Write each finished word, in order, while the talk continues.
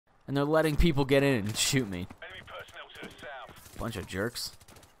And they're letting people get in and shoot me. Enemy personnel to the south. Bunch of jerks.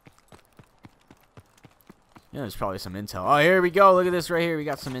 Yeah, there's probably some intel. Oh, here we go. Look at this right here. We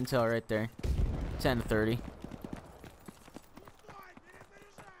got some intel right there. 10 to 30.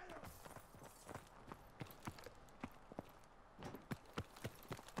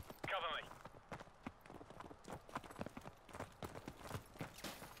 Cover me.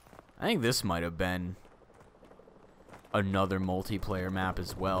 I think this might have been another multiplayer map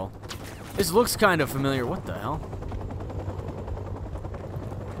as well. This looks kind of familiar. What the hell?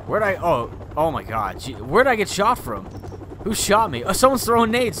 Where'd I... Oh my god. Gee, where'd I get shot from? Who shot me? Oh, someone's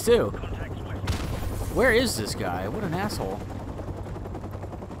throwing nades, too. Where is this guy? What an asshole.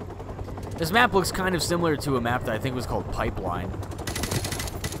 This map looks kind of similar to a map that I think was called Pipeline.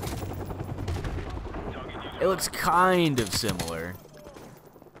 It looks kind of similar.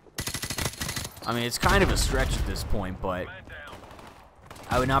 I mean, it's kind of a stretch at this point, but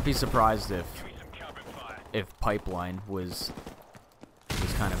I would not be surprised if Pipeline was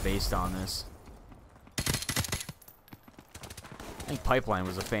kind of based on this. I think Pipeline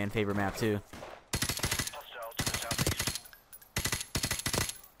was a fan favorite map too.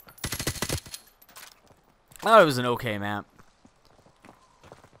 I thought it was an okay map.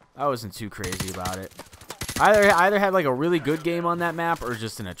 I wasn't too crazy about it. Either had like a really good game on that map or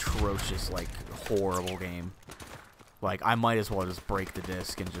just an atrocious, like, horrible game. Like, I might as well just break the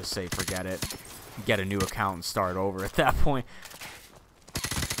disc and just say forget it. Get a new account and start over at that point.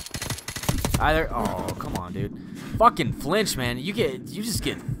 Oh, come on, dude. Fucking flinch, man. You get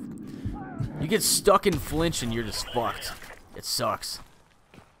stuck in flinch and you're just fucked. It sucks.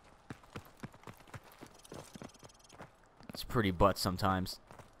 It's pretty butt sometimes.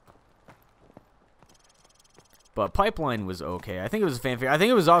 But Pipeline was okay. I think it was a fan favorite. I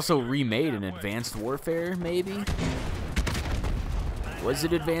think it was also remade in Advanced Warfare, maybe? Was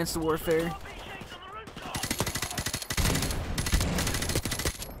it Advanced Warfare?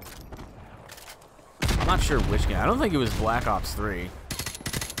 I'm not sure which game. I don't think it was Black Ops 3.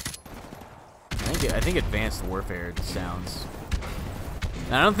 I think Advanced Warfare sounds.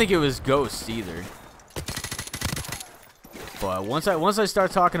 And I don't think it was Ghost either. But once I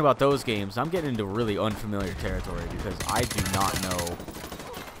start talking about those games, I'm getting into really unfamiliar territory because I do not know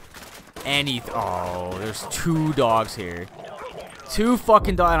any. Oh, there's 2 dogs here. 2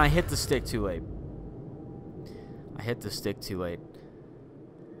 fucking dogs, and I hit the stick too late.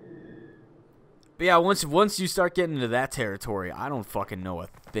 But yeah, once you start getting into that territory, I don't fucking know a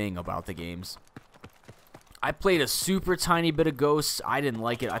thing about the games. I played a super tiny bit of Ghosts. I didn't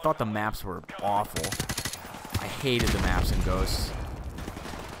like it. I thought the maps were awful. I hated the maps in Ghosts.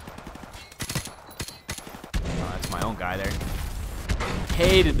 Oh, that's my own guy there.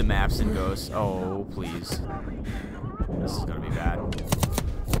 Hated the maps in Ghosts. Oh, please. This is gonna be bad.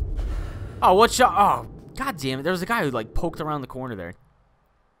 Oh, what shot? Oh, god damn it. There was a guy who, like, poked around the corner there.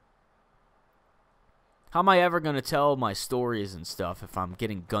 How am I ever gonna tell my stories and stuff if I'm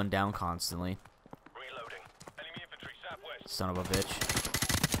getting gunned down constantly? Reloading. Enemy infantry southwest. Son of a bitch.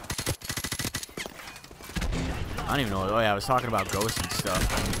 I don't even know. Oh yeah, I was talking about ghosts and stuff.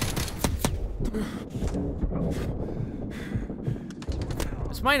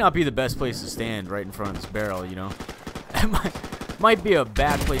 This might not be the best place to stand right in front of this barrel, you know. It might be a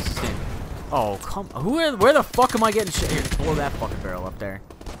bad place to stand. Oh, come. Where the fuck am I getting shot? Here, blow that fucking barrel up there.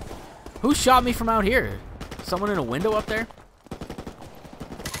 Who shot me from out here? Someone in a window up there?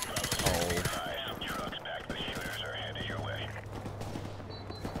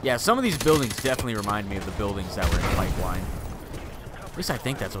 Yeah, some of these buildings definitely remind me of the buildings that were in Pipeline. At least I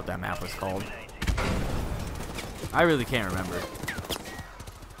think that's what that map was called. I really can't remember.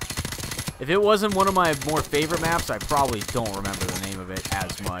 If it wasn't one of my more favorite maps, I probably don't remember the name of it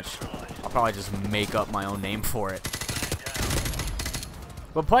as much. I'll probably just make up my own name for it.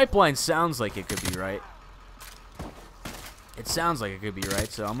 But Pipeline sounds like it could be right. It sounds like it could be right,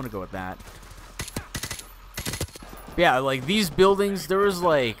 so I'm gonna go with that. Yeah, like these buildings, there was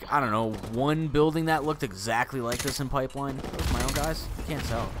like, I don't know, one building that looked exactly like this in Pipeline. Those my own guys? I can't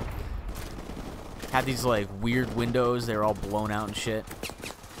tell. Had these like weird windows, they were all blown out and shit.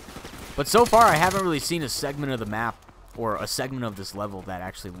 But so far, I haven't really seen a segment of the map, or a segment of this level that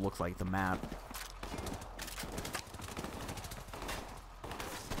actually looked like the map.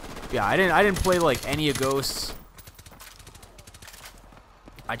 Yeah, I didn't play like any of Ghosts.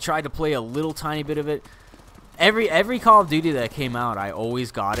 I tried to play a little tiny bit of it. Every Call of Duty that came out, I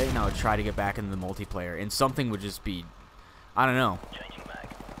always got it, and I would try to get back into the multiplayer, and something would just be, I don't know.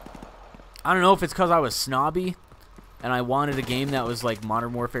 I don't know if it's because I was snobby, and I wanted a game that was like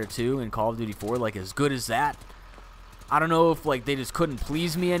Modern Warfare 2 and Call of Duty 4, like as good as that. I don't know if like they just couldn't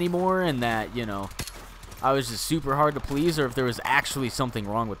please me anymore and that, you know, I was just super hard to please, or if there was actually something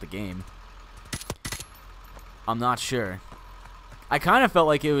wrong with the game. I'm not sure. I kind of felt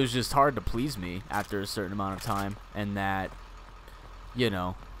like it was just hard to please me after a certain amount of time, and that, you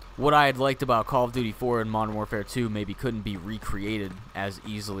know, what I had liked about Call of Duty 4 and Modern Warfare 2 maybe couldn't be recreated as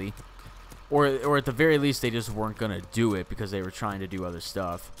easily. Or at the very least, they just weren't going to do it because they were trying to do other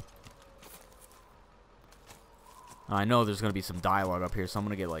stuff. I know there's going to be some dialogue up here, so I'm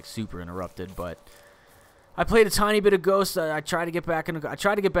going to get like super interrupted, but I played a tiny bit of Ghost. I tried to get back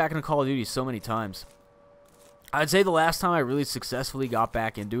into Call of Duty so many times. I'd say the last time I really successfully got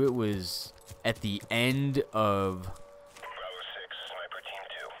back into it was at the end of... Bravo 6, Sniper Team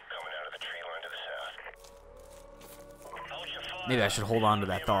 2, coming out of the tree line to the south. Hold your fire. Maybe I should hold on to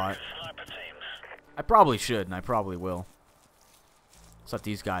that thought. Sniper teams. I probably should, and I probably will. Let's let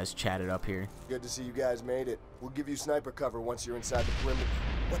these guys chat it up here. Good to see you guys made it. We'll give you sniper cover once you're inside the perimeter.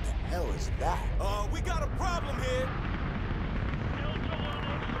 What the hell is that? We got a problem here.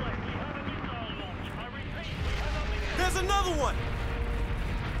 There's another one.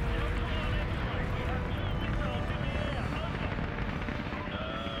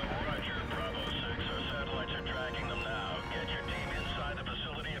 Roger, Bravo 6. Our satellites are tracking them now. Get your team inside the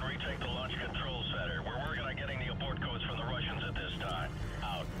facility and retake the launch control center. We're working on getting the abort codes from the Russians at this time.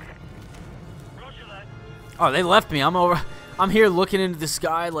 Out. Roger that. Oh, they left me. I'm here looking into the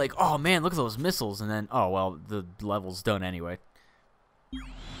sky like, oh man, look at those missiles, and then, oh well, the level's done anyway.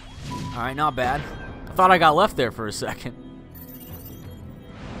 Alright, not bad. I thought I got left there for a second.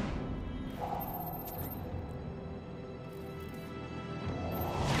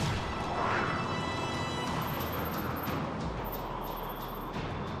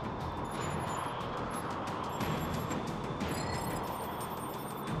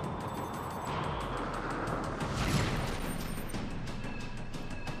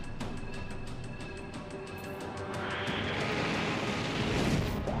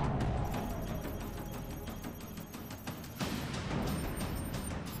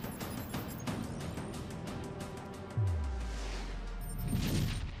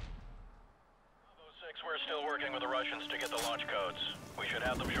 We're still working with the Russians to get the launch codes. We should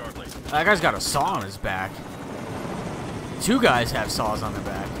have them shortly. That guy's got a saw on his back. Two guys have saws on their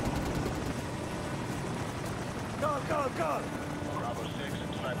back. Go, go, go. Bravo 6,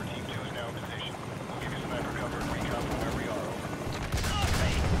 Sniper Team 2 is now in position. We'll give you sniper cover and recon from where we are.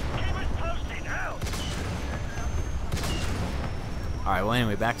 Over. Keep us posted out. Alright, well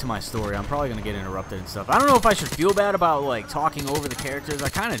anyway, back to my story. I'm probably going to get interrupted and stuff. I don't know if I should feel bad about, like, talking over the characters. I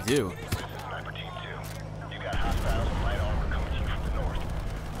kind of do. Sniper Team 2. You got hostiles and light armor coming to you from the north.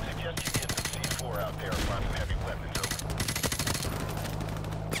 Suggest you get some C4 out there and find some heavy weapons open.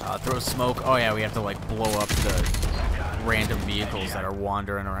 Throw smoke. Oh yeah, we have to, like, blow up the random vehicles that are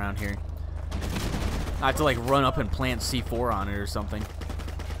wandering around here. I have to, like, run up and plant C4 on it or something.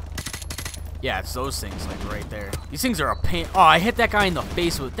 Yeah, it's those things, like, right there. These things are a pain. Oh, I hit that guy in the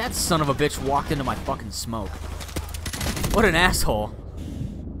face with... That son of a bitch walked into my fucking smoke. What an asshole.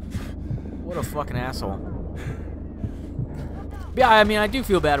 What a fucking asshole. Yeah, I mean, I do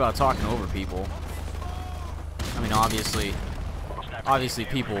feel bad about talking over people. I mean, obviously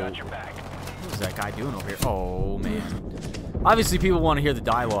people... What is that guy doing over here? Oh, man. Obviously, people want to hear the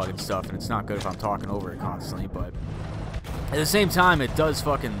dialogue and stuff, and it's not good if I'm talking over it constantly, but... At the same time, it does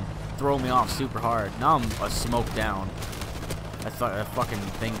fucking... throw me off super hard. Now I'm a smoke down. I thought that fucking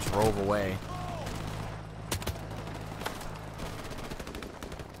thing drove away.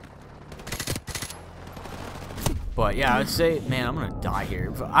 But yeah, I'd say, man, I'm gonna die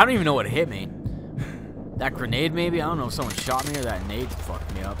here. I don't even know what hit me. That grenade maybe? I don't know if someone shot me or that nade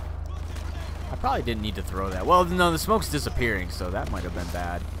fucked me up. I probably didn't need to throw that. Well, no, the smoke's disappearing, so that might have been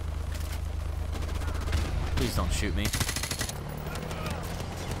bad. Please don't shoot me.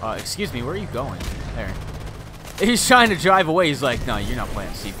 Excuse me, where are you going? There. He's trying to drive away. He's like, no, you're not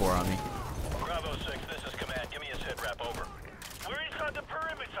playing C4 on me. Bravo 6, this is command. Give me a sit rep, over. We're inside the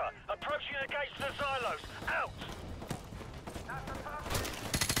perimeter, approaching against the silos. Out!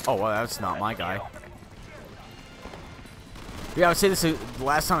 Oh, well, that's not my guy. Yeah, I would say this is the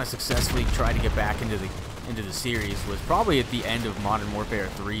last time I successfully tried to get back into the series was probably at the end of Modern Warfare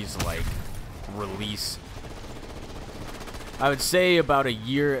 3's, like, release. I would say about a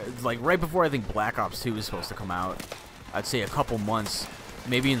year, like right before I think Black Ops 2 was supposed to come out. I'd say a couple months,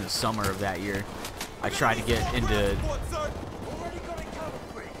 maybe in the summer of that year, I tried to get into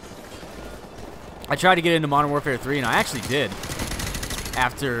Modern Warfare 3, and I actually did.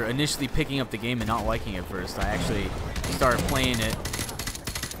 After initially picking up the game and not liking it first, I actually started playing it,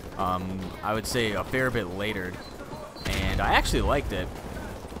 I would say a fair bit later. I actually liked it.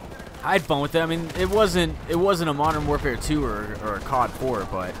 I had fun with it. I mean, it wasn't a Modern Warfare 2 or a COD 4,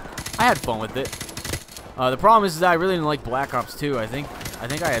 but I had fun with it. The problem is that I really didn't like Black Ops 2. I think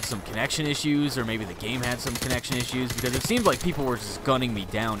I had some connection issues, or maybe the game had some connection issues, because it seemed like people were just gunning me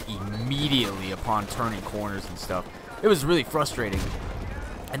down immediately upon turning corners and stuff. It was really frustrating.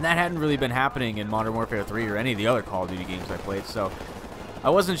 And that hadn't really been happening in Modern Warfare 3 or any of the other Call of Duty games I played, so I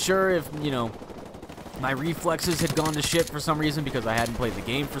wasn't sure if, you know, my reflexes had gone to shit for some reason because I hadn't played the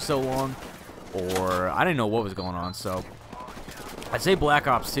game for so long, or I didn't know what was going on. So I'd say Black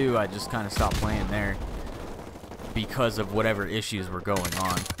Ops 2, I just kind of stopped playing there because of whatever issues were going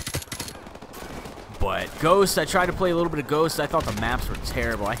on. But Ghost, I tried to play a little bit of Ghost. I thought the maps were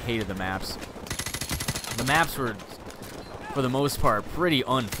terrible. I hated the maps. The maps were, for the most part, pretty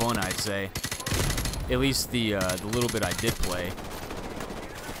unfun, I'd say. At least the little bit I did play.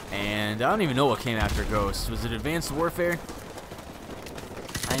 And I don't even know what came after Ghost. Was it Advanced Warfare? I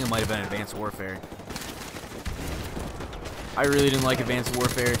think it might have been Advanced Warfare. I really didn't like Advanced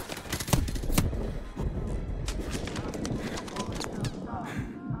Warfare.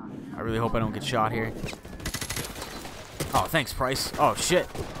 I really hope I don't get shot here. Oh, thanks, Price. Oh, shit.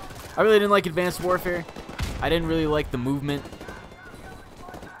 I really didn't like Advanced Warfare. I didn't really like the movement.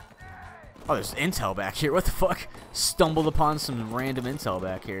 Oh, there's intel back here. What the fuck? Stumbled upon some random intel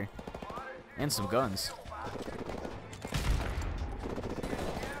back here. And some guns.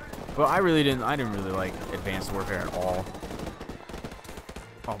 Well, I didn't really like Advanced Warfare at all.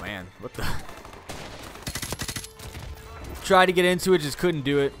 Oh man, what the? Tried to get into it, just couldn't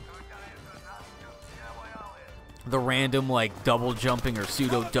do it. The random, like, double jumping or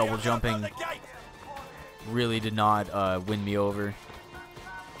pseudo double jumping really did not win me over.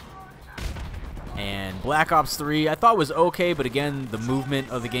 And Black Ops 3, I thought was okay, but again, the movement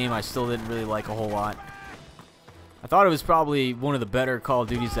of the game I still didn't really like a whole lot. I thought it was probably one of the better Call of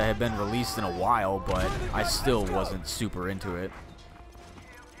Duties that had been released in a while, but I still wasn't super into it.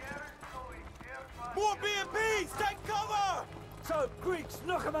 More BMPs! Take cover! So, Greeks,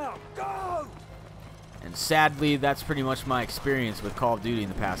 knock them out! Go! And sadly, that's pretty much my experience with Call of Duty in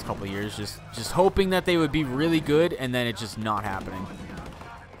the past couple of years. Just hoping that they would be really good, and then it just not happening.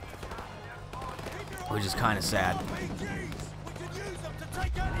 Which is kind of sad.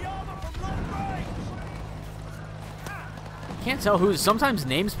 Can't tell who's. Sometimes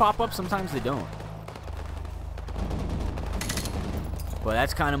names pop up, sometimes they don't. But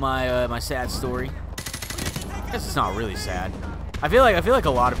that's kind of my my sad story. I guess it's not really sad. I feel like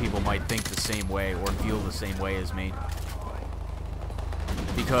a lot of people might think the same way or feel the same way as me.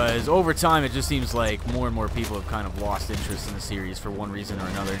 Because over time, it just seems like more and more people have kind of lost interest in the series for one reason or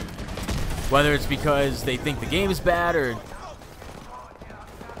another. Whether it's because they think the game is bad, or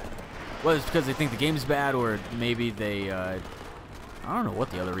maybe they, I don't know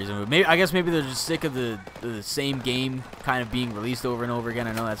what the other reason would be. I guess maybe they're just sick of the same game kind of being released over and over again.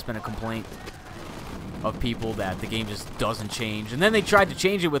 I know that's been a complaint of people, that the game just doesn't change. And then they tried to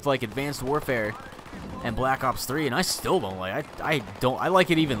change it with, like, Advanced Warfare and Black Ops 3, and I still don't like it. I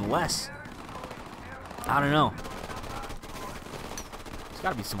like it even less. I don't know. There's got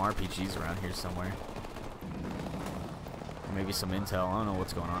to be some RPGs around here somewhere. Or maybe some intel. I don't know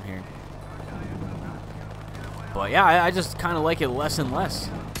what's going on here. But yeah, I just kind of like it less and less.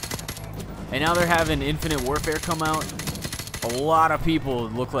 And now they're having Infinite Warfare come out. A lot of people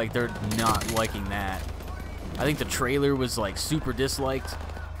look like they're not liking that. I think the trailer was, like, super disliked.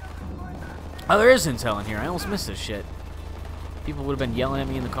 Oh, there is intel in here. I almost missed this shit. People would have been yelling at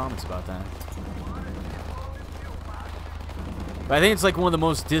me in the comments about that. But I think it's like one of the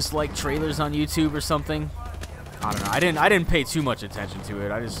most disliked trailers on YouTube or something. I don't know. I didn't pay too much attention to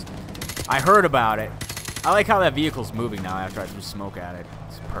it. I heard about it. I like how that vehicle's moving now after I threw smoke at it.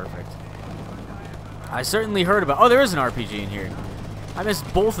 It's perfect. I certainly heard about... Oh, there is an RPG in here. I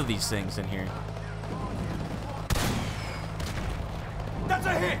missed both of these things in here. That's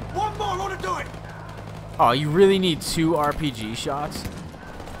a hit! One more ought to do it! Oh, you really need 2 RPG shots?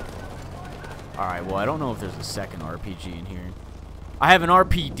 Alright, well, I don't know if there's a second RPG in here. I have an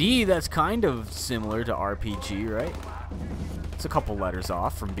RPD that's kind of similar to RPG, right? It's a couple letters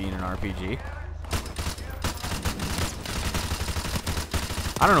off from being an RPG.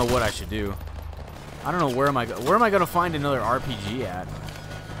 I don't know what I should do. I don't know where am I going to find another RPG at?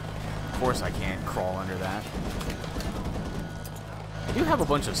 Of course I can't crawl under that. I do have a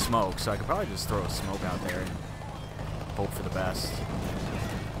bunch of smoke, so I could probably just throw a smoke out there and hope for the best.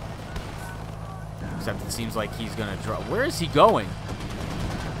 Except it seems like he's gonna drop. Where is he going?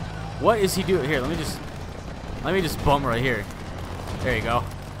 What is he doing? Here, let me just bum right here. There you go.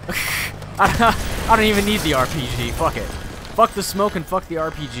 I don't even need the RPG. Fuck it. Fuck the smoke and fuck the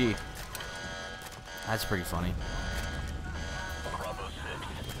RPG. That's pretty funny.